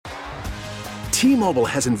T-Mobile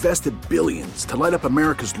has invested billions to light up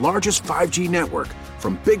America's largest 5G network,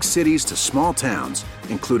 from big cities to small towns,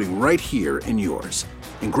 including right here in yours.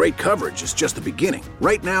 And great coverage is just the beginning.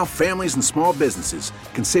 Right now, families and small businesses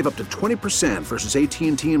can save up to 20% versus AT&T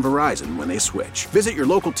and Verizon when they switch. Visit your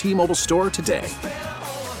local T-Mobile store today.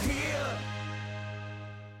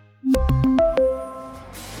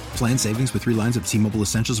 Plan savings with 3 lines of T-Mobile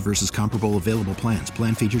Essentials versus comparable available plans.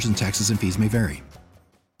 Plan features and taxes and fees may vary.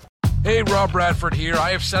 Hey, Rob Bradford here. I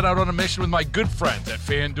have set out on a mission with my good friends at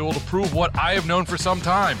FanDuel to prove what I have known for some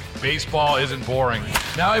time. Baseball isn't boring.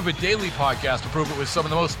 Now I have a daily podcast to prove it with some of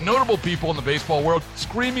the most notable people in the baseball world,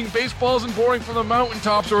 screaming baseball isn't boring from the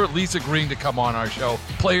mountaintops, or at least agreeing to come on our show.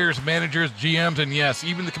 Players, managers, GMs, and yes,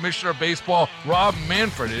 even the commissioner of baseball, Rob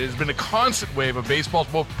Manfred. It has been a constant wave of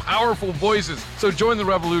baseball's most powerful voices. So join the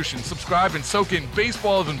revolution. Subscribe and soak in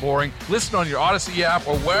Baseball Isn't Boring. Listen on your Odyssey app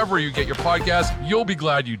or wherever you get your podcasts. You'll be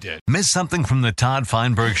glad you did. Miss something from the Todd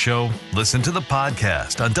Feinberg Show? Listen to the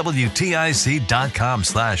podcast on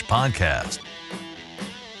WTIC.com/podcast.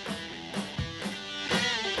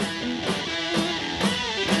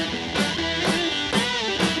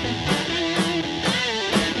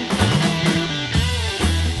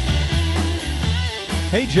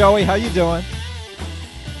 Hey, Joey, how you doing?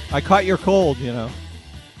 I caught your cold, you know.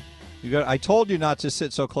 I told you not to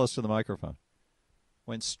sit so close to the microphone.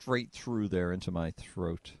 Went straight through there into my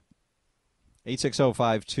throat.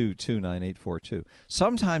 860-522-9842.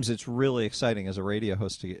 Sometimes it's really exciting as a radio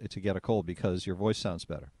host to get a cold because your voice sounds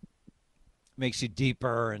better. Makes you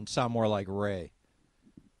deeper and sound more like Ray.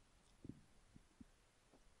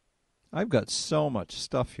 I've got so much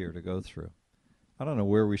stuff here to go through. I don't know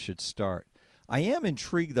where we should start. I am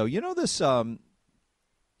intrigued, though. You know this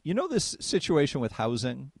situation with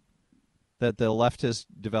housing that the left has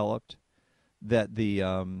developed? That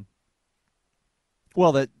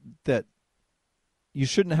that you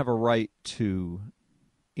shouldn't have a right to,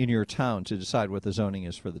 in your town, to decide what the zoning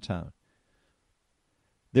is for the town.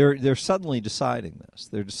 They're suddenly deciding this.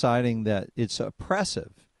 They're deciding that it's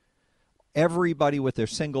oppressive. Everybody with their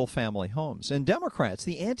single-family homes. And Democrats,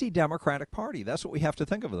 the anti-democratic party, that's what we have to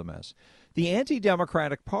think of them as. The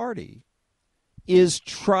anti-democratic party is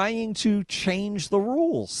trying to change the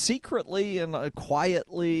rules secretly and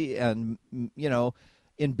quietly and, you know,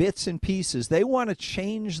 in bits and pieces. They want to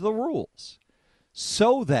change the rules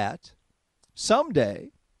so that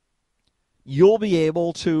someday you'll be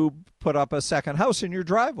able to put up a second house in your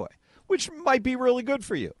driveway, which might be really good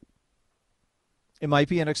for you. It might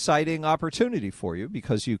be an exciting opportunity for you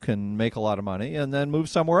because you can make a lot of money and then move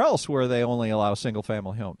somewhere else where they only allow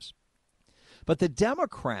single-family homes. But the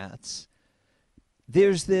Democrats,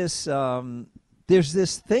 there's this thing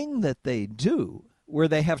that they do where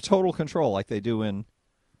they have total control, like they do in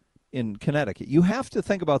Connecticut. You have to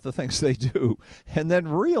think about the things they do and then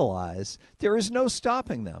realize there is no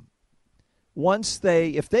stopping them.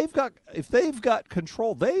 If they've got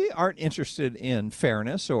control, they aren't interested in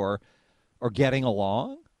fairness or getting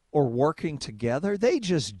along or working together. They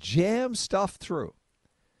just jam stuff through.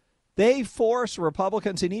 They force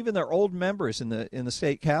Republicans and even their old members in the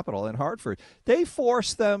state capitol in Hartford, they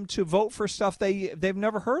force them to vote for stuff they've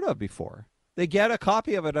never heard of before. They get a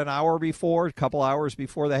copy of it an hour before, a couple hours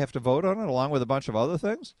before they have to vote on it, along with a bunch of other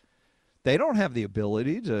things. They don't have the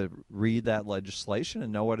ability to read that legislation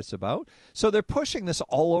and know what it's about. So they're pushing this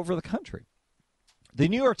all over the country. The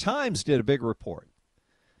New York Times did a big report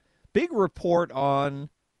on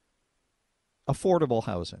affordable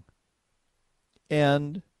housing.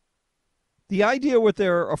 And the idea with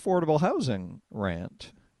their affordable housing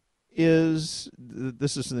rant is,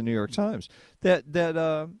 this is the New York Times, that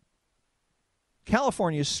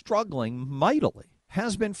California is struggling mightily,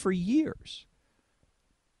 has been for years,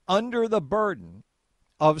 under the burden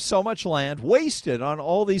of so much land wasted on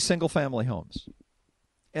all these single-family homes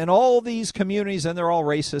and all these communities, and they're all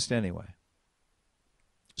racist anyway.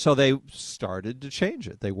 So they started to change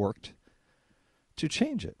it. They worked to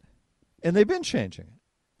change it, and they've been changing it.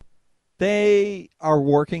 They are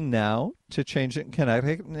working now to change it in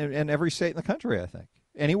Connecticut and every state in the country, I think.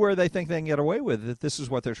 Anywhere they think they can get away with it, this is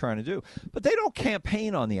what they're trying to do. But they don't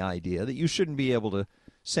campaign on the idea that you shouldn't be able to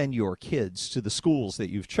send your kids to the schools that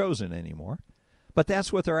you've chosen anymore. But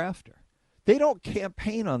that's what they're after. They don't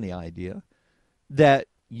campaign on the idea that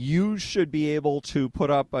you should be able to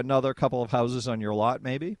put up another couple of houses on your lot,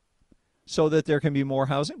 maybe, so that there can be more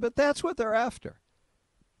housing. But that's what they're after.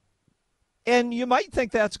 And you might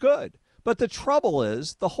think that's good. But the trouble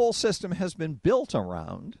is the whole system has been built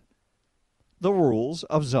around the rules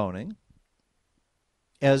of zoning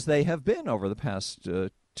as they have been over the past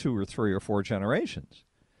 2 or 3 or 4 generations.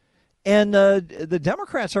 And the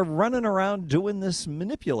Democrats are running around doing this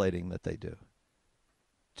manipulating that they do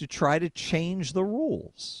to try to change the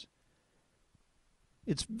rules.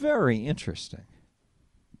 It's very interesting.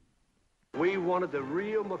 We wanted the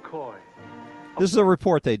real McCoy. This is a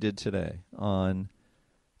report they did today on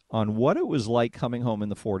what it was like coming home in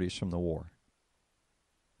the 40s from the war.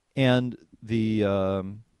 And the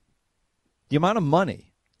amount of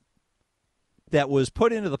money that was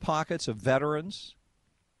put into the pockets of veterans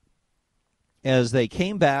as they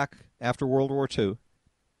came back after World War II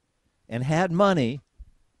and had money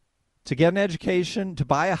to get an education, to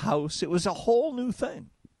buy a house. It was a whole new thing.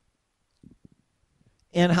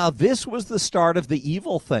 And how this was the start of the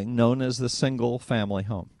evil thing known as the single-family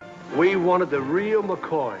home. We wanted the real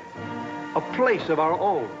McCoy, a place of our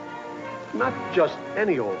own. Not just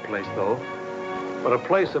any old place, though, but a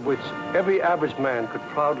place of which every average man could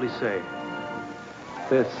proudly say,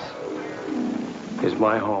 this is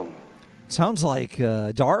my home. Sounds like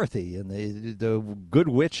Dorothy and the Good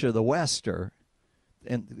Witch of the West,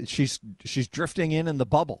 and she's drifting in the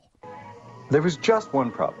bubble. There was just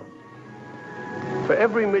one problem. For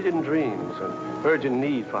every million dreams and urgent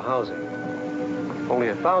need for housing, only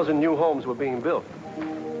 1,000 new homes were being built.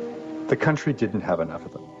 The country didn't have enough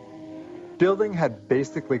of them. Building had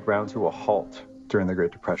basically ground to a halt during the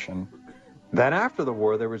Great Depression. Then after the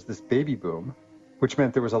war, there was this baby boom, which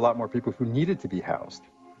meant there was a lot more people who needed to be housed.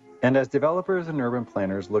 And as developers and urban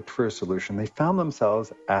planners looked for a solution, they found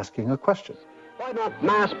themselves asking a question. Why not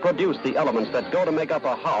mass produce the elements that go to make up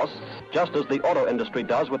a house, just as the auto industry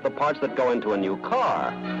does with the parts that go into a new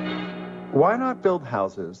car? Why not build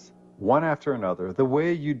houses, one after another, the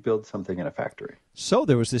way you'd build something in a factory? So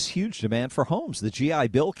there was this huge demand for homes. The GI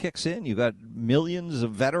Bill kicks in. You got millions of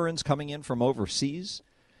veterans coming in from overseas.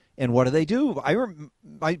 And what do?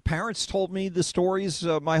 My parents told me the stories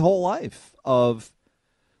my whole life of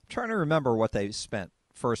trying to remember what they spent.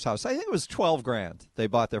 First house, I think it was $12,000 they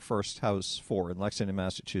bought their first house for in Lexington,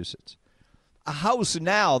 Massachusetts. A house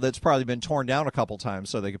now that's probably been torn down a couple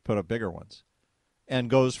times so they could put up bigger ones,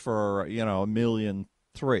 and goes for $1.3 million.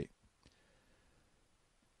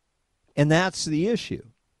 And that's the issue.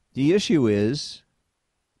 The issue is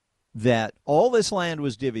that all this land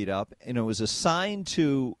was divvied up and it was assigned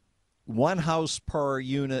to one house per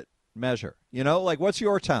unit measure. Like what's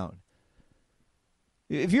your town?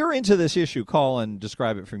 If you're into this issue, call and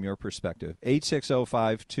describe it from your perspective.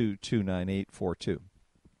 860-522-9842.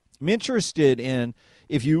 I'm interested in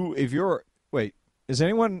if you're wait, is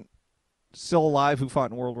anyone still alive who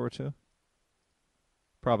fought in World War II?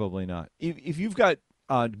 Probably not. If you've got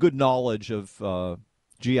good knowledge of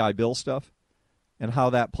GI Bill stuff and how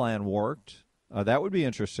that plan worked, that would be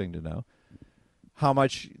interesting to know. How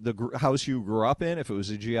much the house you grew up in, if it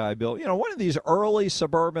was a GI Bill, one of these early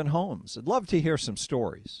suburban homes. I'd love to hear some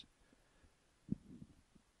stories.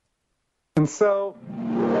 And so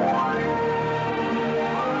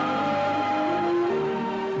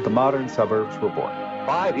the modern suburbs were born.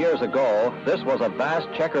 5 years ago, this was a vast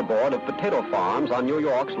checkerboard of potato farms on New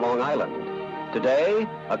York's Long Island. Today,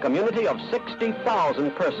 a community of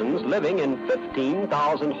 60,000 persons living in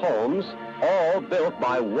 15,000 homes, all built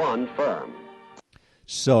by one firm.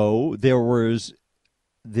 So there was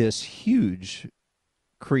this huge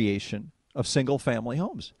creation of single-family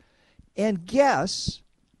homes. And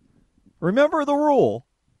remember the rule,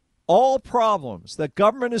 all problems that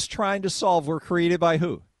government is trying to solve were created by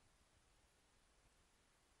who?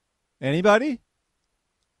 Anybody?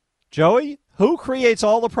 Joey? Who creates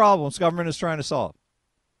all the problems government is trying to solve?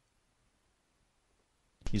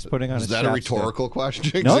 He's putting on Is that a rhetorical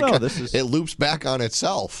question? No, this is... It loops back on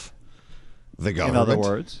itself. The government. In other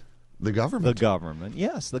words, the government. The government.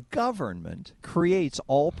 Yes, the government creates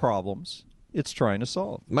all problems it's trying to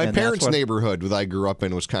solve. My parents' neighborhood that I grew up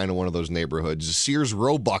in was kind of one of those neighborhoods. Sears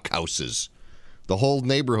Roebuck houses. The whole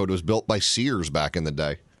neighborhood was built by Sears back in the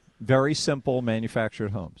day. Very simple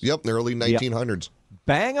manufactured homes. Yep, in the early 1900s.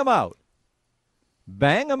 Bang them out.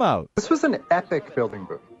 Bang them out. This was an epic building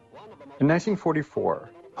boom. In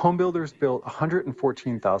 1944, home builders built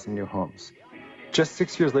 114,000 new homes. Just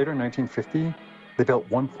 6 years later, in 1950, they built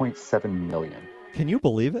 1.7 million. Can you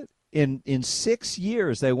believe it? In 6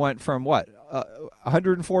 years, they went from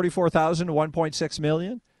 144,000 to 1.6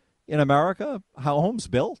 million in America? How homes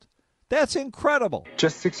built? That's incredible.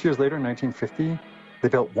 Just 6 years later, in 1950, they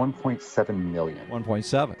built 1.7 million.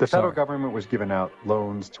 1.7. The federal government was giving out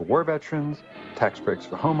loans to war veterans, tax breaks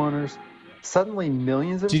for homeowners. Suddenly,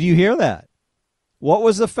 millions of... Did you hear that? What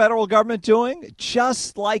was the federal government doing?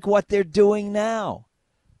 Just like what they're doing now.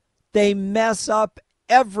 They mess up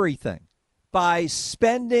everything by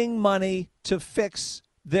spending money to fix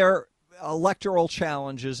their electoral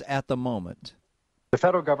challenges at the moment. The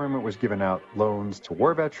federal government was giving out loans to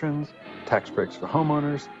war veterans, tax breaks for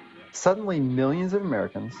homeowners. Suddenly, millions of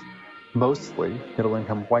Americans, mostly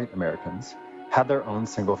middle-income white Americans, had their own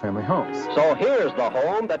single-family homes. So here's the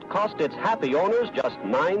home that cost its happy owners just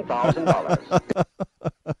 $9,000.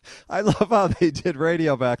 I love how they did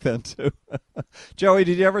radio back then, too. Joey,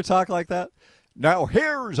 did you ever talk like that? Now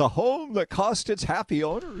here's a home that cost its happy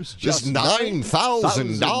owners just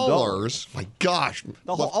 $9,000. My gosh.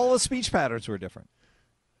 All the speech patterns were different.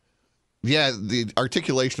 Yeah, the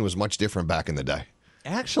articulation was much different back in the day.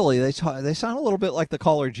 Actually, they sound a little bit like the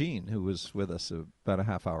caller Gene, who was with us about a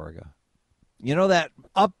half hour ago. You know, that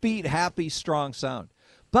upbeat, happy, strong sound.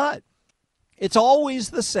 But it's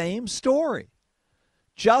always the same story.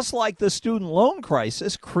 Just like the student loan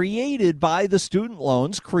crisis created by the student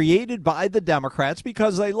loans, created by the Democrats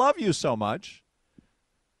because they love you so much,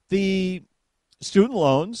 the student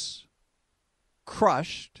loans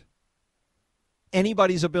crushed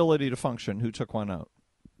anybody's ability to function who took one out.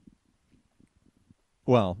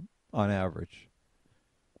 Well, on average.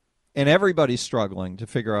 And everybody's struggling to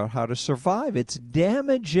figure out how to survive. It's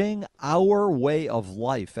damaging our way of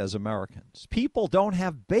life as Americans. People don't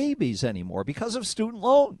have babies anymore because of student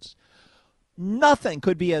loans. Nothing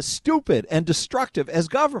could be as stupid and destructive as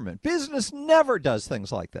government. Business never does things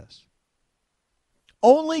like this.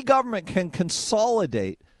 Only government can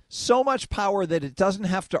consolidate so much power that it doesn't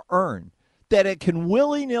have to earn, that it can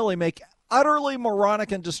willy-nilly make utterly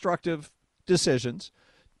moronic and destructive decisions,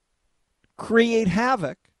 create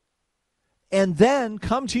havoc, and then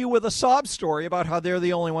come to you with a sob story about how they're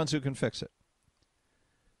the only ones who can fix it.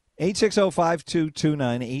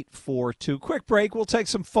 860-522-9842. Quick break. We'll take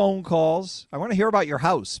some phone calls. I want to hear about your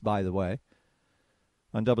house, by the way,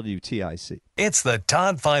 on WTIC. It's the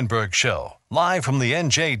Todd Feinberg Show, live from the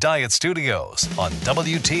NJ Diet Studios on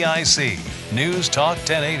WTIC News Talk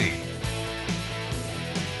 1080.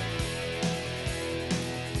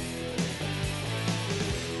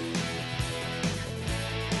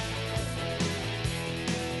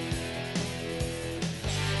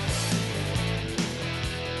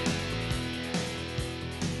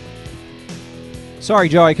 Sorry,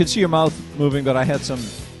 Joe, I could see your mouth moving, but I had some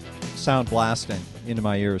sound blasting into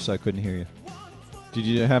my ears, so I couldn't hear you. Did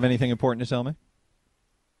you have anything important to tell me?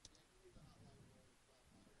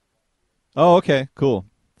 Oh, okay, cool.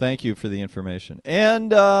 Thank you for the information.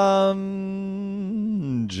 And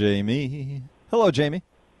Jamie. Hello, Jamie.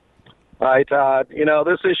 Hi, Todd. You know,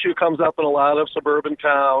 this issue comes up in a lot of suburban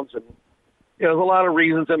towns, and you know, there's a lot of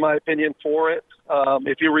reasons, in my opinion, for it.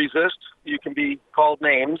 If you resist, you can be called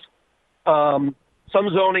names. Some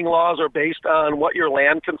zoning laws are based on what your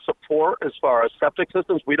land can support as far as septic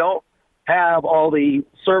systems. We don't have all the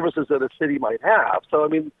services that a city might have. So, I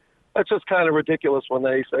mean, that's just kind of ridiculous when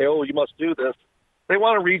they say, oh, you must do this. They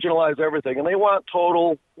want to regionalize everything, and they want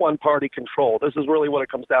total one-party control. This is really what it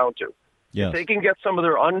comes down to. Yes. If they can get some of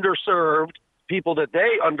their underserved people that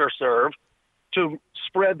they underserve to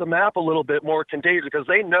spread the map a little bit more contagious, because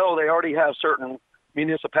they know they already have certain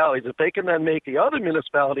municipalities. If they can then make the other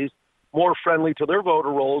municipalities more friendly to their voter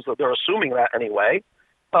rolls, that they're assuming that anyway,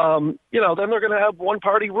 then they're going to have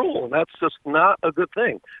one-party rule, and that's just not a good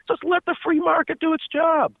thing. Just let the free market do its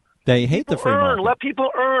job. They hate the free market. Let people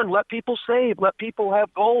earn. Let people save. Let people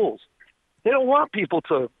have goals. They don't want people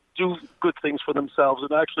to do good things for themselves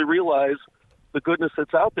and actually realize the goodness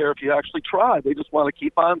that's out there if you actually try. They just want to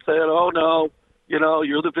keep on saying, oh, no,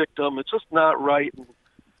 you're the victim. It's just not right.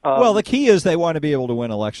 Well, the key is they want to be able to win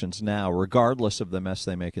elections now, regardless of the mess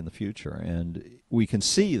they make in the future. And we can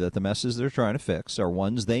see that the messes they're trying to fix are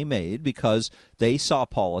ones they made because they saw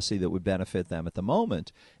policy that would benefit them at the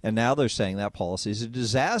moment. And now they're saying that policy is a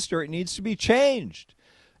disaster. It needs to be changed.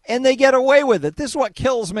 And they get away with it. This is what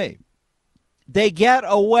kills me. They get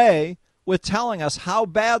away with telling us how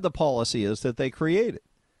bad the policy is that they created.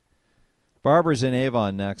 Barbara's in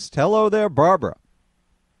Avon next. Hello there, Barbara.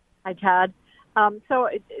 Hi, Todd.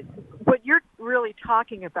 What you're really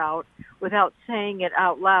talking about, without saying it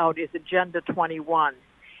out loud, is Agenda 21.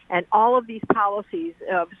 And all of these policies,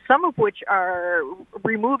 some of which are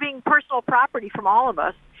removing personal property from all of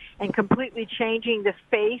us and completely changing the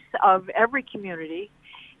face of every community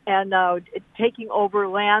and taking over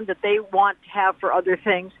land that they want to have for other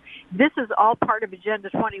things. This is all part of Agenda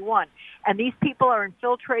 21. And these people are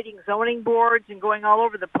infiltrating zoning boards and going all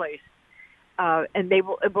over the place. And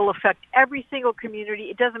it will affect every single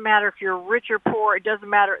community. It doesn't matter if you're rich or poor. It doesn't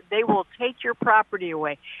matter. They will take your property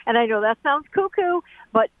away. And I know that sounds cuckoo,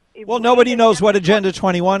 but Well, nobody knows what Agenda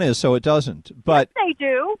 21 is, so it doesn't. But yes, they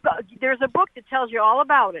do. There's a book that tells you all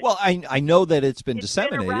about it. Well, I know that it's been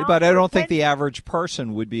disseminated, but I don't think the average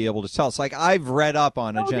person would be able to tell. It's like I've read up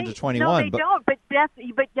on Agenda 21. No, they don't. But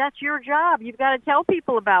that's your job. You've got to tell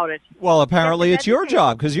people about it. Well, apparently it's your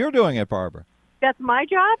job because you're doing it, Barbara. That's my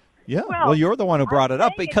job? Yeah. Well, you're the one who brought it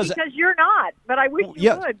up because you're not. But I wish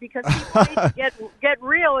you would, because people need to get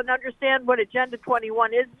real and understand what Agenda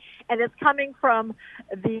 21 is, and it's coming from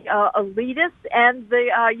the elitists and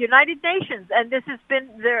the United Nations, and this has been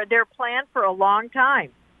their plan for a long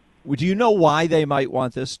time. Do you know why they might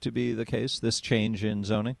want this to be the case, this change in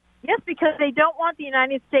zoning? Yes, because they don't want the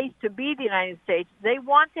United States to be the United States. They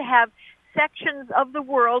want to have sections of the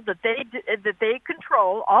world that they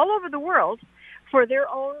control all over the world for their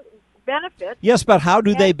own benefit. Yes, but how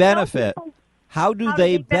do they benefit? How do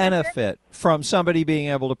they benefit from somebody being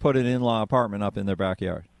able to put an in-law apartment up in their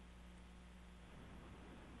backyard?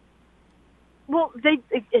 Well,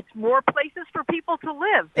 it's more places for people to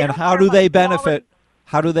live. And how do they benefit?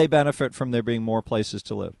 How do they benefit from there being more places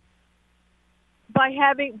to live?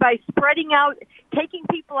 By spreading out, taking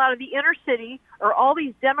people out of the inner city or all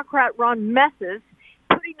these Democrat-run messes,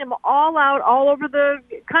 putting them all out all over the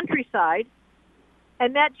countryside.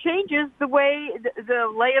 And that changes the way,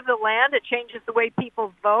 the lay of the land. It changes the way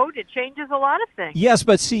people vote. It changes a lot of things. Yes,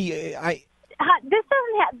 but see, This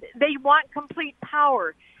doesn't have, they want complete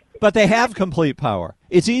power. But they have complete power.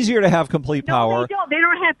 It's easier to have complete power. No, they don't. They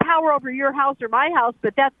don't have power over your house or my house,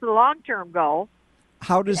 but that's the long-term goal.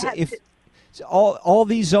 How does all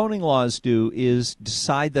these zoning laws do is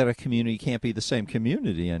decide that a community can't be the same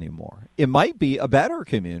community anymore. It might be a better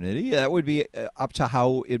community. That would be up to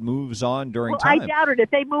how it moves on during time. I doubt it. If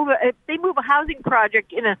they move a housing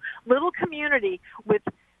project in a little community with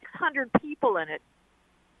 600 people in it.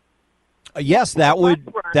 Yes, that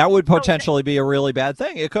would potentially be a really bad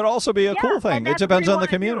thing. It could also be a cool thing. It depends on the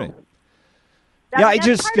community. But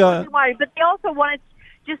they also want to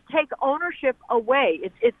just take ownership away.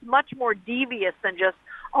 It's much more devious than just,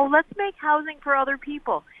 let's make housing for other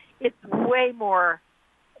people. It's way more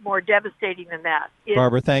devastating than that.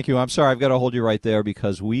 Barbara, thank you. I'm sorry, I've got to hold you right there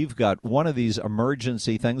because we've got one of these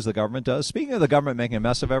emergency things the government does. Speaking of the government making a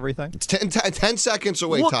mess of everything. It's 10 seconds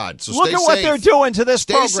away, Todd. So look stay at what safe. they're doing to this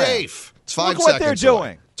program. Stay safe. It's 5 seconds. Look what seconds they're away.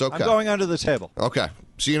 doing. It's okay. I'm going under the table. Okay.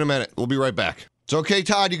 See you in a minute. We'll be right back. It's okay,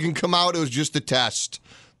 Todd. You can come out. It was just a test.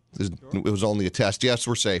 It was only a test. Yes,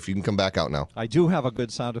 we're safe. You can come back out now. I do have a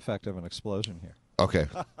good sound effect of an explosion here. Okay.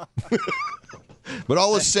 But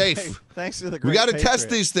all is safe. Thanks to the great We got to Patriot. test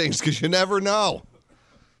these things because you never know.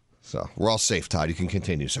 So we're all safe, Todd. You can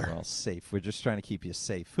continue, sir. We're all safe. We're just trying to keep you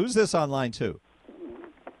safe. Who's this on line 2?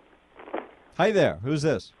 Hi there. Who's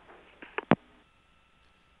this?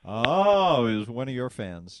 Oh, it was one of your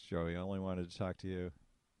fans, Joey. I only wanted to talk to you.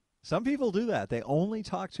 Some people do that. They only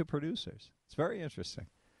talk to producers. It's very interesting.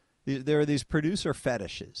 There are these producer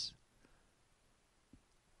fetishes.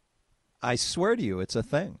 I swear to you, it's a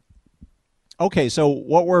thing. Okay, so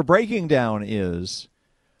what we're breaking down is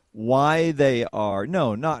why they are,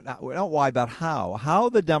 not why, but how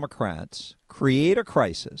the Democrats create a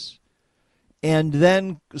crisis and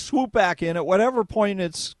then swoop back in at whatever point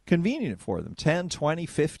it's convenient for them, 10, 20,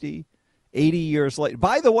 50, 80 years later.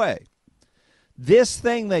 By the way, this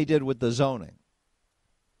thing they did with the zoning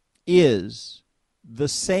is the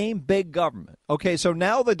same big government. Okay, so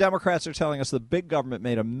now the Democrats are telling us the big government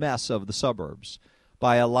made a mess of the suburbs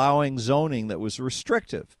by allowing zoning that was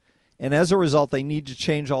restrictive. And as a result, they need to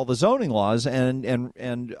change all the zoning laws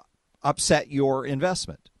and upset your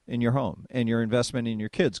investment in your home and your investment in your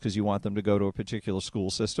kids because you want them to go to a particular school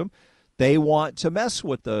system. They want to mess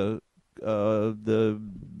with the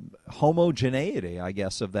homogeneity, I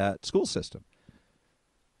guess, of that school system.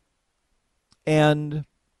 And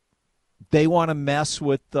they want to mess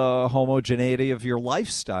with the homogeneity of your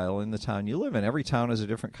lifestyle in the town you live in. Every town has a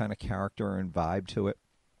different kind of character and vibe to it.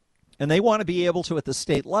 And they want to be able to, at the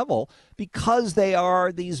state level, because they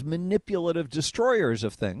are these manipulative destroyers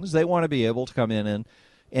of things, they want to be able to come in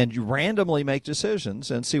and randomly make decisions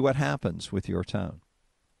and see what happens with your town.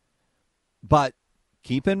 But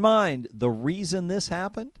keep in mind, the reason this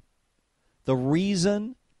happened, the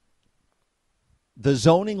reason the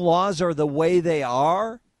zoning laws are the way they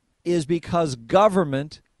are, is because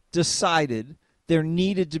government decided there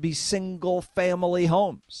needed to be single-family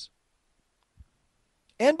homes.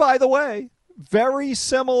 And by the way, very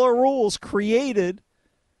similar rules created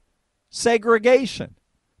segregation.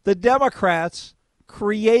 The Democrats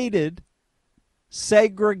created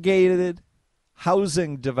segregated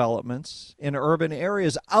housing developments in urban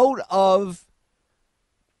areas out of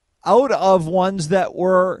ones that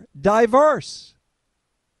were diverse.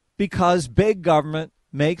 because big government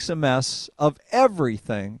makes a mess of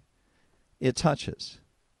everything it touches.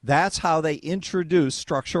 That's how they introduce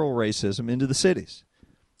structural racism into the cities.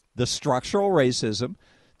 The structural racism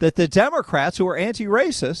that the Democrats, who are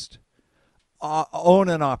anti-racist, own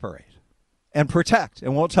and operate and protect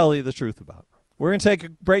and won't tell you the truth about. We're going to take a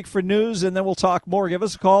break for news, and then we'll talk more. Give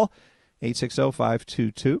us a call,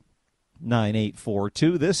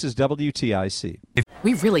 860-522-9842. This is WTIC.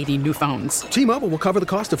 We really need new phones. T-Mobile will cover the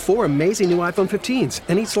cost of 4 amazing new iPhone 15s,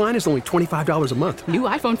 and each line is only $25 a month. New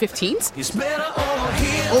iPhone 15s? It's better over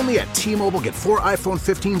here. Only at T-Mobile, get 4 iPhone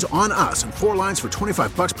 15s on us and 4 lines for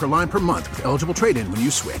 $25 per line per month with eligible trade-in when you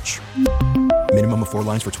switch. Minimum of 4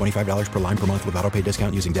 lines for $25 per line per month with autopay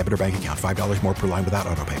discount using debit or bank account. $5 more per line without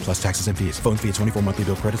autopay, plus taxes and fees. Phone fee at 24 monthly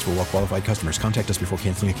bill credits for well-qualified customers. Contact us before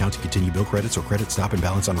canceling account to continue bill credits or credit stop and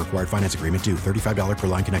balance on required finance agreement due. $35 per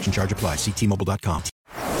line connection charge applies. See T-Mobile.com.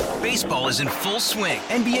 Baseball is in full swing.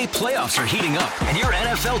 NBA playoffs are heating up, and your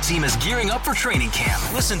NFL team is gearing up for training camp.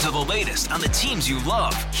 Listen to the latest on the teams you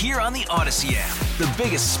love here on the Odyssey app. The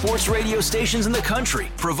biggest sports radio stations in the country,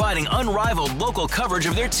 providing unrivaled local coverage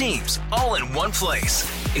of their teams, all in one place.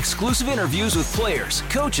 Exclusive interviews with players,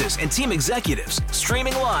 coaches, and team executives,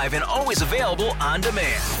 streaming live and always available on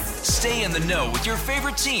demand. Stay in the know with your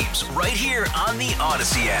favorite teams right here on the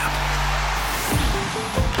Odyssey app.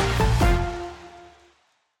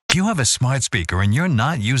 If you have a smart speaker and you're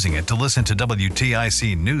not using it to listen to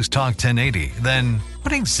WTIC News Talk 1080, then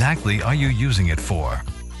what exactly are you using it for?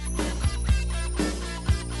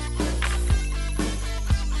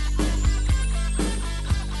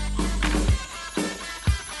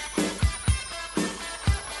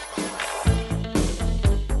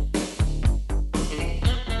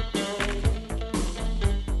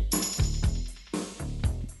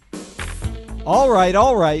 All right.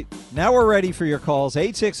 Now we're ready for your calls,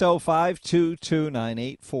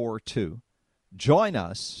 860-522-9842. Join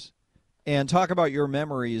us and talk about your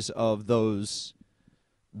memories of those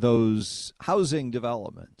housing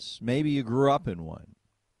developments. Maybe you grew up in one.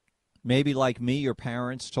 Maybe, like me, your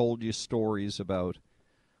parents told you stories about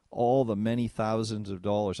all the many thousands of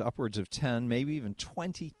dollars, upwards of $10,000, maybe even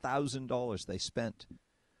 $20,000 they spent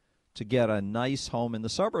to get a nice home in the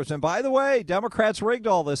suburbs. And by the way, Democrats rigged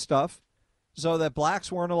all this stuff so that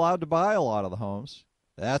blacks weren't allowed to buy a lot of the homes.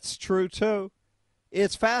 That's true, too.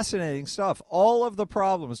 It's fascinating stuff. All of the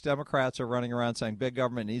problems Democrats are running around saying big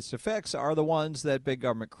government needs to fix are the ones that big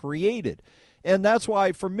government created. And that's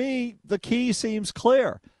why, for me, the key seems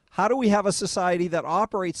clear. How do we have a society that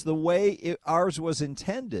operates the way ours was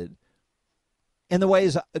intended and the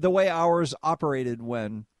way ours operated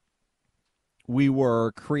when we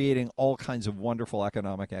were creating all kinds of wonderful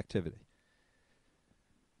economic activity?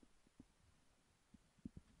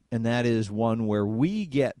 And that is one where we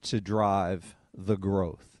get to drive the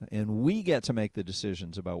growth and we get to make the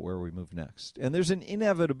decisions about where we move next. And there's an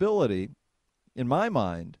inevitability, in my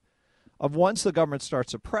mind, of once the government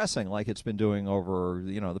starts oppressing like it's been doing over,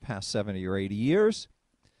 the past 70 or 80 years,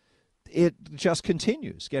 it just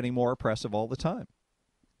continues getting more oppressive all the time.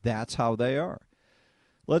 That's how they are.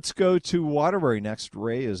 Let's go to Waterbury next.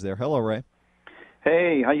 Ray is there. Hello, Ray.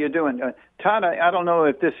 Hey, how you doing? Todd, I don't know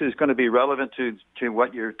if this is going to be relevant to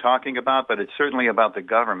what you're talking about, but it's certainly about the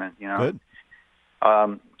government. Good.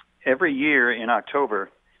 Every year in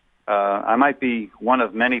October, I might be one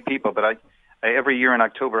of many people, but every year in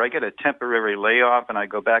October I get a temporary layoff and I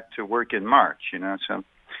go back to work in March. So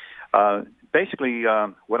basically,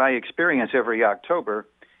 what I experience every October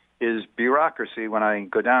is bureaucracy when I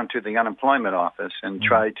go down to the unemployment office and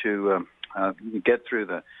try to get through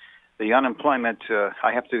the unemployment.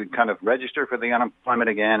 I have to kind of register for the unemployment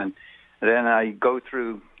again, and then I go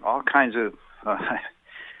through all kinds of.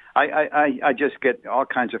 I just get all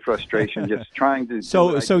kinds of frustration just trying to.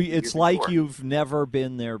 So it's like you've never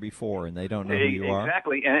been there before, and they don't know who you are.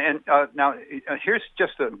 Exactly, and now here's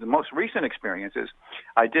just the most recent experiences.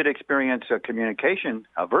 I did experience a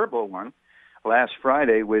verbal one, last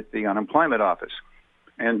Friday with the unemployment office,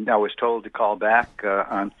 and I was told to call back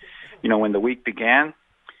on, when the week began,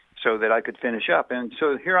 so that I could finish up. And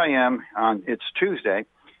so here I am it's Tuesday,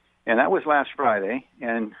 and that was last Friday,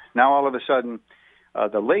 and now all of a sudden,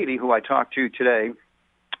 the lady who I talked to today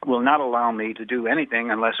will not allow me to do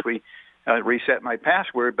anything unless we reset my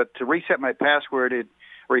password. But to reset my password, it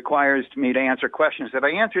requires me to answer questions that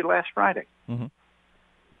I answered last Friday. Mm-hmm.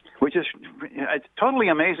 which is it's totally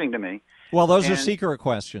amazing to me. Well, those are secret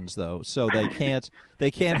questions, though, so they can't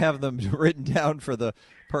have them written down for the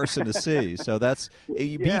person to see. So that's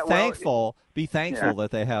be thankful that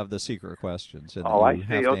they have the secret questions. And I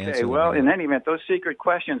see. Okay. Well, in any event, those secret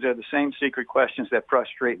questions are the same secret questions that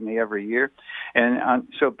frustrate me every year, and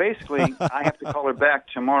so basically, I have to call her back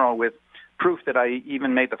tomorrow with proof that I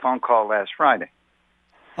even made the phone call last Friday.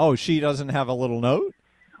 Oh, she doesn't have a little note?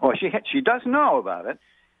 Well, she does know about it.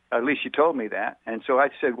 At least she told me that. And so I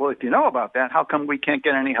said, well, if you know about that, how come we can't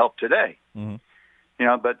get any help today? Mm-hmm. You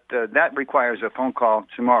know, but that requires a phone call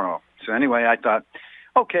tomorrow. So anyway, I thought,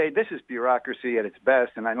 okay, this is bureaucracy at its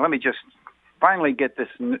best, and let me just finally get this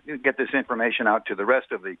information out to the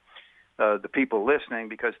rest of the people listening,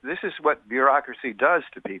 because this is what bureaucracy does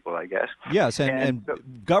to people, I guess. Yes, and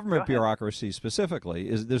government bureaucracy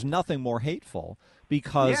specifically there's nothing more hateful,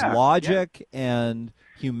 because logic and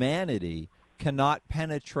humanity cannot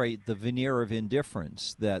penetrate the veneer of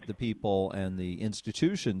indifference that the people and the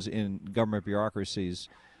institutions in government bureaucracies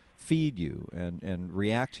feed you and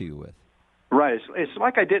react to you with. Right. It's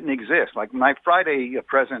like I didn't exist. Like my Friday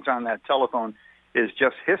presence on that telephone is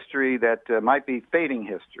just history that might be fading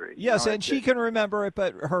history. Yes, and she can remember it,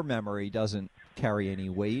 but her memory doesn't carry any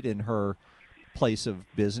weight in her place of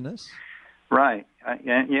business. Right.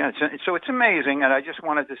 So it's amazing, and I just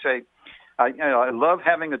wanted to say, I love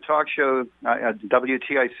having a talk show at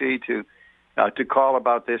WTIC to call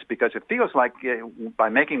about this, because it feels like by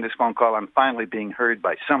making this phone call, I'm finally being heard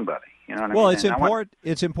by somebody. You know what I mean? Well,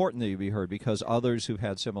 it's important that you be heard, because others who've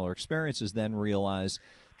had similar experiences then realize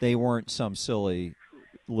they weren't some silly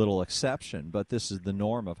little exception, but this is the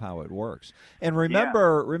norm of how it works. And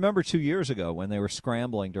remember 2 years ago when they were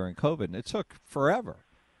scrambling during COVID, and it took forever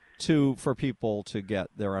for people to get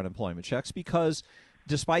their unemployment checks, because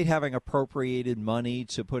despite having appropriated money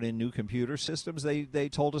to put in new computer systems, they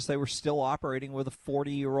told us they were still operating with a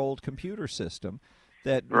 40-year-old computer system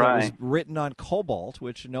that was written on COBOL,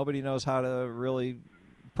 which nobody knows how to really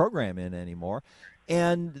program in anymore.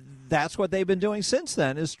 And that's what they've been doing since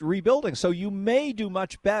then, is rebuilding. So you may do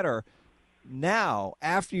much better now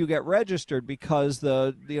after you get registered, because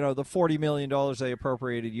the $40 million they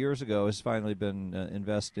appropriated years ago has finally been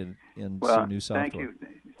invested in some new software. Thank you.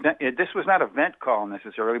 This was not a vent call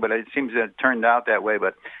necessarily, but it seems that it turned out that way.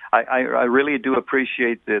 But I really do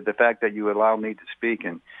appreciate the fact that you allow me to speak,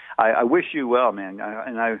 and I wish you well, man.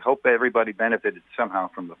 And I hope everybody benefited somehow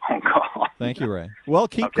from the phone call. Thank you, Ray. Well,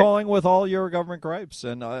 keep calling with all your government gripes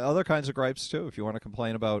and other kinds of gripes too. If you want to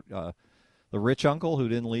complain about the rich uncle who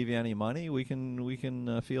didn't leave you any money, we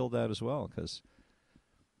can field that as well, because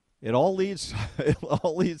it all leads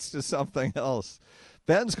to something else.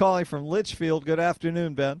 Ben's calling from Litchfield. Good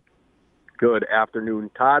afternoon, Ben. Good afternoon,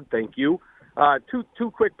 Todd. Thank you.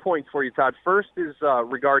 Two quick points for you, Todd. First is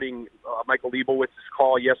regarding Michael Leibowitz's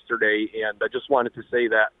call yesterday, and I just wanted to say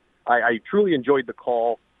that I truly enjoyed the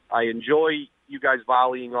call. I enjoy you guys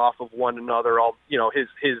volleying off of one another.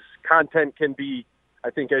 His content can be, I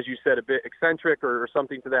think, as you said, a bit eccentric or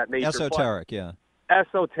something to that nature. Esoteric, yeah.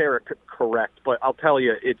 Esoteric, correct. But I'll tell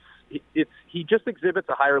you, he just exhibits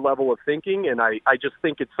a higher level of thinking, and I just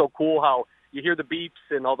think it's so cool how you hear the beeps,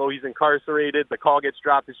 and although he's incarcerated, the call gets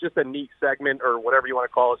dropped. It's just a neat segment, or whatever you want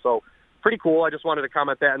to call it. So pretty cool. I just wanted to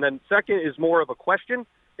comment that. And then second is more of a question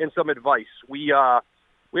and some advice. We have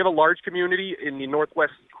a large community in the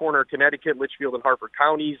northwest corner of Connecticut, Litchfield and Harford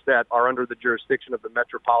counties, that are under the jurisdiction of the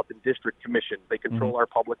Metropolitan District Commission. They control our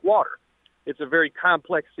public water. It's a very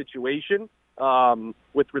complex situation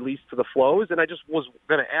with release to the flows, and I just was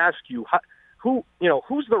going to ask you,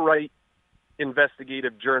 who's the right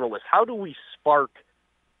investigative journalist? How do we spark,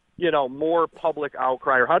 more public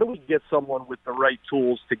outcry, or how do we get someone with the right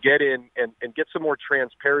tools to get in and get some more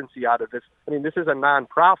transparency out of this? I mean, this is a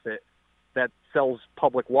nonprofit that sells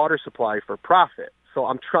public water supply for profit. So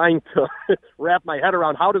I'm trying to wrap my head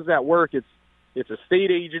around, how does that work? It's a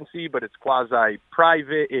state agency, but it's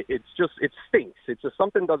quasi-private. It stinks. It's just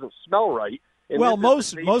something doesn't smell right. Well,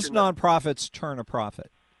 most nonprofits turn a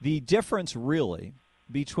profit. The difference really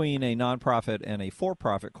between a nonprofit and a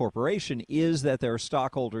for-profit corporation is that there are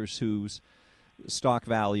stockholders whose stock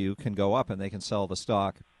value can go up and they can sell the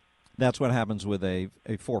stock. That's what happens with a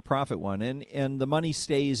for-profit one. And the money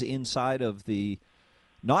stays inside of the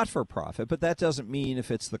not-for-profit, but that doesn't mean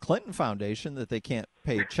if it's the Clinton Foundation that they can't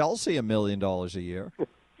pay Chelsea $1 million a year,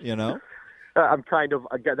 I'm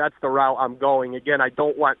that's the route I'm going. Again, I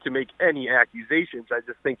don't want to make any accusations. I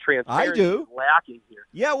just think transparency is lacking here.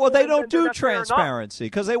 Yeah, well, they don't do transparency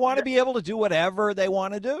because they want to be able to do whatever they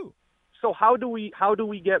want to do. So how do we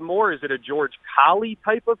get more? Is it a George Colley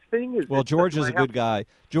type of thing? George is a good guy.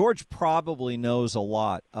 George probably knows a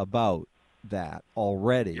lot about that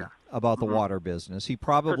already, about the water business. He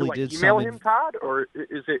probably did email him, Todd, or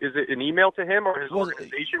is it an email to him or his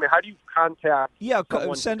organization? How do you contact? Yeah,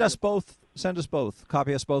 send us both. Send us both.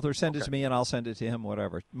 Copy us both, or send it to me, and I'll send it to him.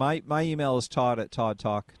 Whatever. My email is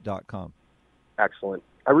todd@toddtalk.com. Excellent.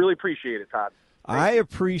 I really appreciate it, Todd. I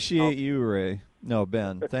appreciate you, Ray. No,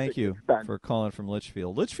 Ben. Thank you for calling from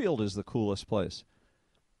Litchfield. Litchfield is the coolest place.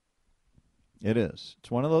 It is.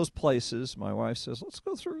 It's one of those places, my wife says, let's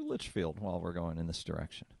go through Litchfield while we're going in this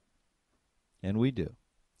direction. And we do.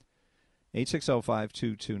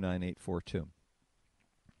 860-522-9842.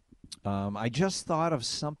 I just thought of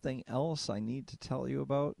something else I need to tell you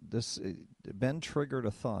about. Ben triggered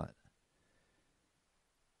a thought.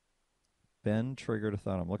 I'm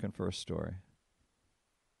looking for a story.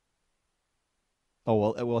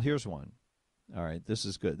 Oh, well, here's one. All right, this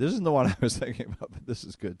is good. This isn't the one I was thinking about, but this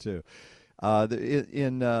is good, too.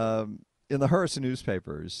 In the Hearst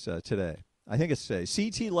newspapers today, I think it's today,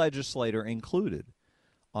 CT legislator included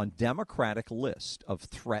on Democratic list of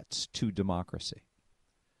threats to democracy.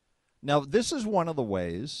 Now, this is one of the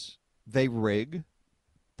ways they rig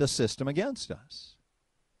the system against us.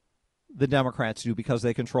 The Democrats do, because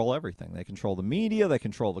they control everything. They control the media, they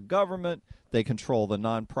control the government, they control the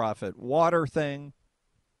nonprofit water thing,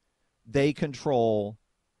 they control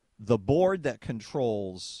the board that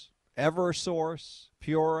controls Eversource,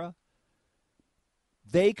 Pura.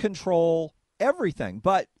 They control everything,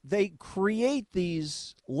 but they create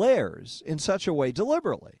these layers in such a way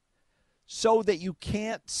deliberately so that you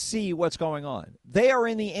can't see what's going on. They are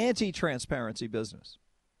in the anti-transparency business.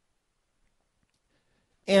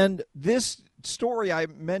 And this story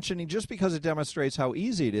I'm mentioning just because it demonstrates how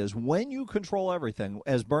easy it is when you control everything,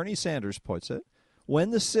 as Bernie Sanders puts it,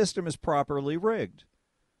 when the system is properly rigged,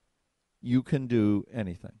 you can do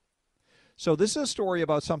anything. So this is a story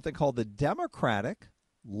about something called the Democratic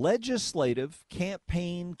Legislative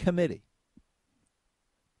Campaign Committee.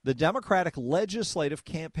 The Democratic Legislative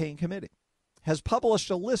Campaign Committee has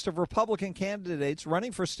published a list of Republican candidates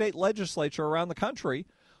running for state legislature around the country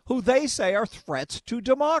who they say are threats to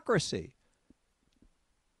democracy.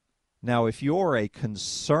 Now, if you're a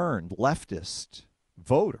concerned leftist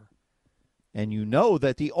voter and you know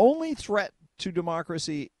that the only threat to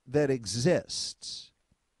democracy that exists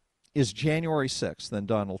is January 6th and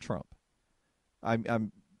Donald Trump,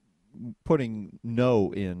 I'm putting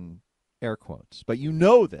no in air quotes, but you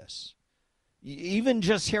know this. Even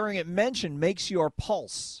just hearing it mentioned makes your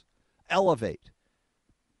pulse elevate,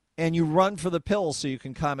 and you run for the pills so you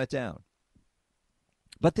can calm it down.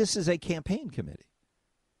 But this is a campaign committee.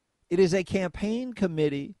 It is a campaign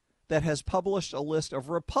committee that has published a list of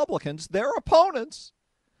Republicans, their opponents,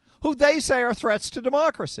 who they say are threats to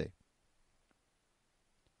democracy.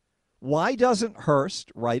 Why doesn't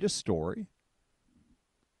Hearst write a story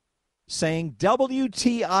saying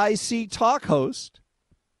WTIC talk host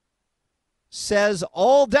says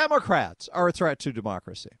all Democrats are a threat to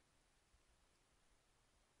democracy?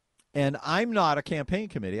 And I'm not a campaign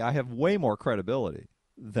committee. I have way more credibility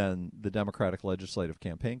than the Democratic Legislative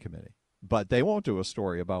Campaign Committee. But they won't do a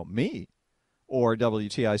story about me or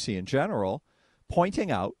WTIC in general, pointing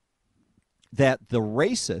out that the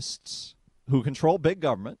racists who control big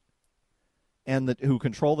government and who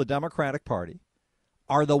control the Democratic Party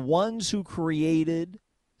are the ones who created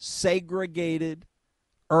segregated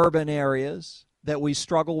urban areas that we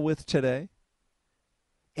struggle with today.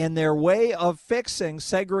 And their way of fixing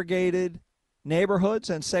segregated neighborhoods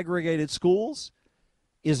and segregated schools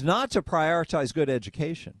is not to prioritize good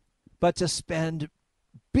education, but to spend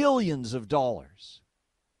billions of dollars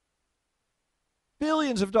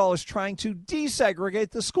trying to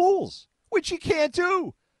desegregate the schools, which you can't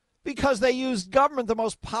do because they used government, the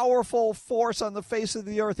most powerful force on the face of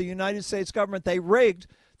the earth, the United States government. They rigged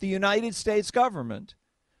the United States government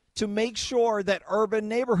to make sure that urban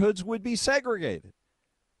neighborhoods would be segregated.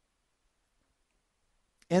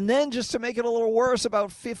 And then, just to make it a little worse,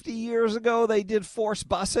 about 50 years ago, they did forced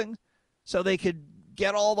busing so they could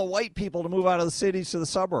get all the white people to move out of the cities to the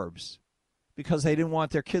suburbs because they didn't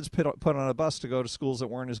want their kids put on a bus to go to schools that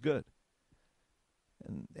weren't as good.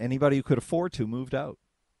 And anybody who could afford to moved out.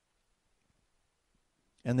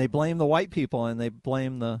 And they blame the white people, and they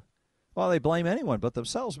blame they blame anyone but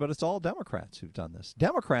themselves, but it's all Democrats who've done this.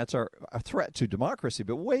 Democrats are a threat to democracy,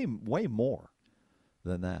 but way, way more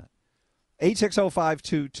than that.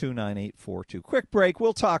 860-522-9842. Quick break.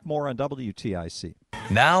 We'll talk more on WTIC.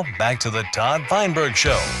 Now, back to the Todd Feinberg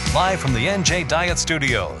Show, live from the NJ Diet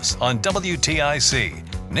Studios on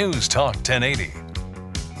WTIC News Talk 1080.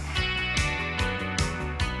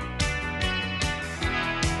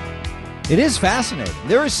 It is fascinating.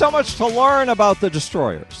 There is so much to learn about the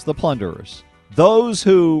destroyers, the plunderers, those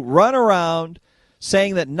who run around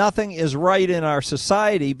saying that nothing is right in our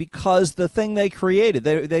society because the thing they created,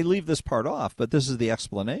 they leave this part off, but this is the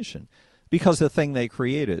explanation, because the thing they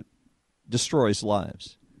created destroys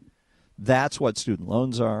lives. That's what student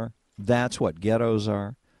loans are. That's what ghettos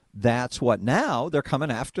are. That's what now they're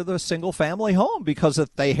coming after the single-family home because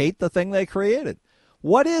they hate the thing they created.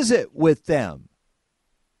 What is it with them?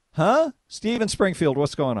 Huh? Steve in Springfield,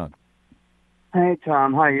 what's going on? Hey,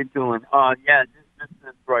 Tom, how you doing? Yeah, this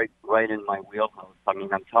is right in my wheelhouse. I mean,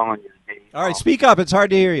 I'm telling you. All right, speak up. It's hard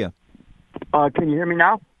to hear you. Can you hear me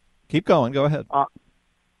now? Keep going. Go ahead.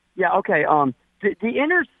 Yeah, okay. The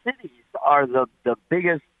inner cities are the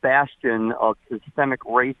biggest bastion of systemic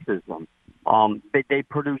racism. They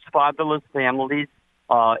produce fatherless families,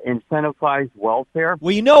 incentivize welfare.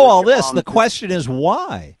 Well, you know all this. The question is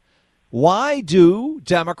why? Why do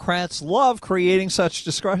Democrats love creating such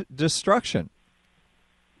destruction?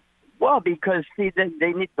 Well, because, see,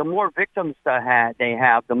 they need the more victims they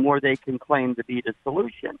have, the more they can claim to be the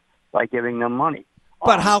solution by giving them money.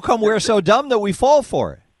 But how come we're so dumb that we fall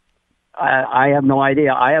for it? I have no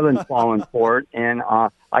idea. I haven't fallen for it. And I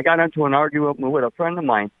got into an argument with a friend of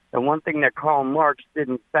mine. And one thing that Karl Marx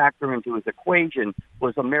didn't factor into his equation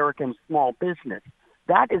was American small business.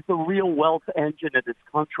 That is the real wealth engine of this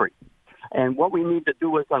country. And what we need to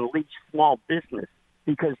do is unleash small business,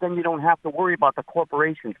 because then you don't have to worry about the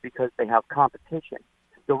corporations because they have competition.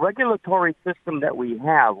 The regulatory system that we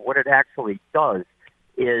have, what it actually does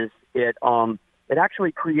is it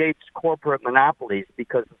actually creates corporate monopolies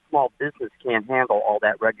because the small business can't handle all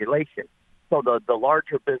that regulation. So the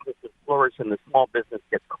larger businesses flourish and the small business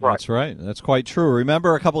gets crushed. That's right. That's quite true.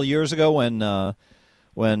 Remember a couple of years ago when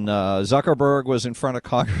Zuckerberg was in front of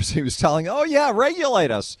Congress, he was telling, oh, yeah,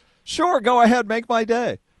 regulate us. Sure, go ahead, make my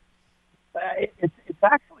day. It's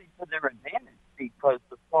actually to their advantage because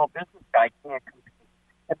the small business guy can't compete.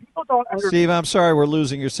 And people don't understand. Steve, I'm sorry we're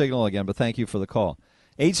losing your signal again, but thank you for the call.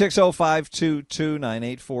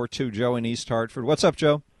 860-522-9842, Joe in East Hartford. What's up,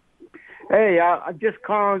 Joe? Hey, I'm just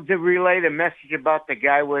calling to relay the message about the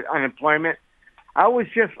guy with unemployment. I was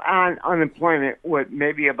just on unemployment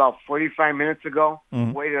maybe about 45 minutes ago,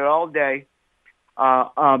 waited all day.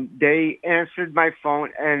 They answered my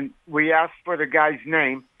phone, and we asked for the guy's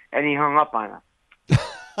name, and he hung up on us.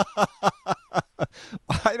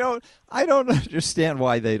 I don't understand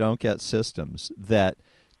why they don't get systems that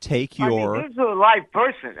take your. I mean, this is a live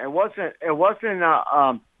person. It wasn't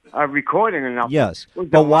a recording or nothing. Yes,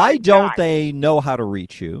 but why don't they know how to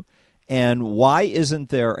reach you? And why isn't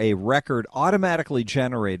there a record automatically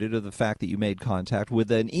generated of the fact that you made contact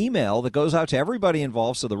with an email that goes out to everybody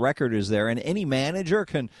involved so the record is there and any manager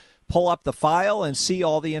can pull up the file and see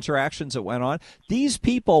all the interactions that went on? These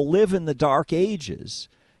people live in the dark ages,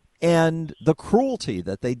 and the cruelty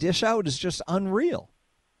that they dish out is just unreal.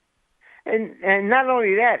 And not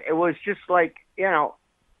only that, it was just like,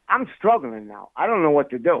 I'm struggling now. I don't know what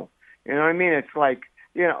to do. You know what I mean? It's like,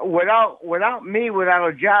 without me, without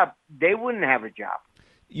a job, they wouldn't have a job.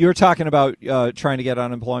 You're talking about trying to get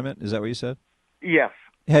unemployment? Is that what you said? Yes.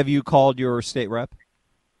 Have you called your state rep?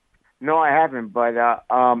 No, I haven't, but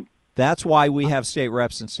that's why we have state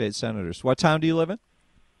reps and state senators. What town do you live in?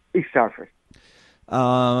 East Hartford.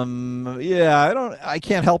 Yeah, I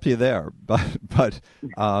can't help you there, but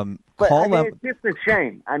call them. It's just a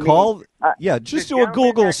shame. Just do a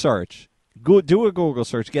Google search. Do a Google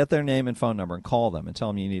search, get their name and phone number, and call them and tell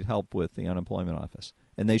them you need help with the unemployment office,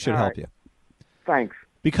 and they should help you. Thanks.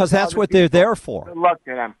 Because that's what they're there for. Good luck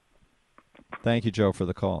to them. Thank you, Joe, for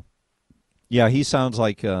the call. Yeah, he sounds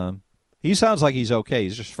like he's okay.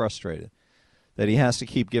 He's just frustrated that he has to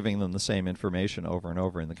keep giving them the same information over and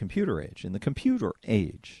over in the computer age. In the computer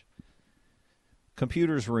age,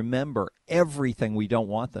 computers remember everything we don't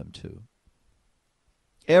want them to.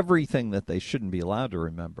 Everything that they shouldn't be allowed to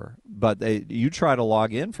remember. But you try to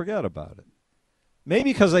log in, forget about it.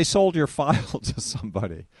 Maybe because they sold your file to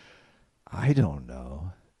somebody. I don't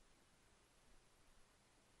know.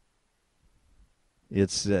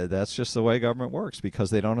 That's just the way government works.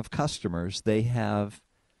 Because they don't have customers, they have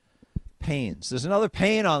pains. There's another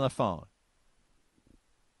pain on the phone.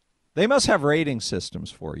 They must have rating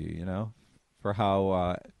systems for you, for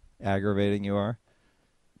how aggravating you are.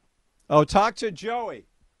 Oh, talk to Joey.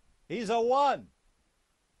 He's a 1.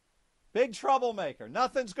 Big troublemaker.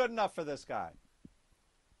 Nothing's good enough for this guy.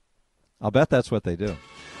 I'll bet that's what they do.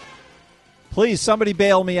 Please, somebody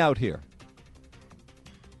bail me out here.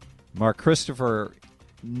 Mark Christopher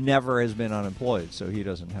never has been unemployed, so he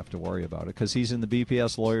doesn't have to worry about it because he's in the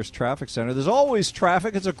BPS Lawyers Traffic Center. There's always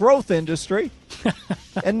traffic. It's a growth industry,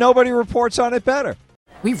 and nobody reports on it better.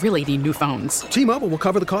 We really need new phones. T-Mobile will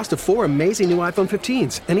cover the cost of 4 amazing new iPhone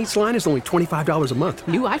 15s, and each line is only $25 a month.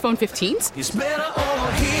 New iPhone 15s? It's better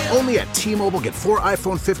over here. Only at T-Mobile, get 4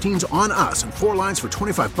 iPhone 15s on us and 4 lines for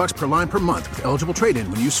 $25 per line per month with eligible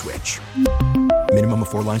trade-in when you switch. Minimum of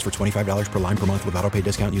 4 lines for $25 per line per month with autopay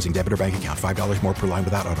discount using debit or bank account. $5 more per line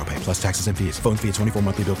without autopay, plus taxes and fees. Phone fee at 24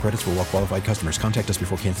 monthly bill credits for well-qualified customers. Contact us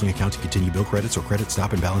before canceling account to continue bill credits or credit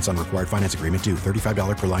stop and balance on required finance agreement due.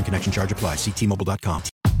 $35 per line connection charge applies. See T-Mobile.com.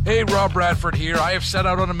 Hey, Rob Bradford here. I have set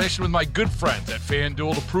out on a mission with my good friends at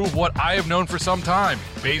FanDuel to prove what I have known for some time.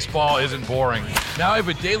 Baseball isn't boring. Now I have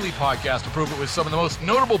a daily podcast to prove it with some of the most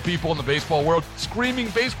notable people in the baseball world, screaming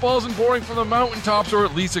baseball isn't boring from the mountaintops, or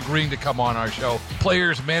at least agreeing to come on our show.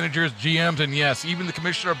 Players, managers, GMs, and yes, even the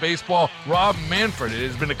commissioner of baseball, Rob Manfred. It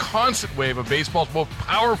has been a constant wave of baseball's most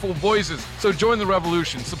powerful voices. So join the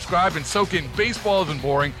revolution. Subscribe and soak in Baseball Isn't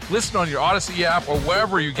Boring. Listen on your Odyssey app or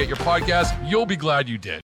wherever you get your podcasts. You'll be glad you did.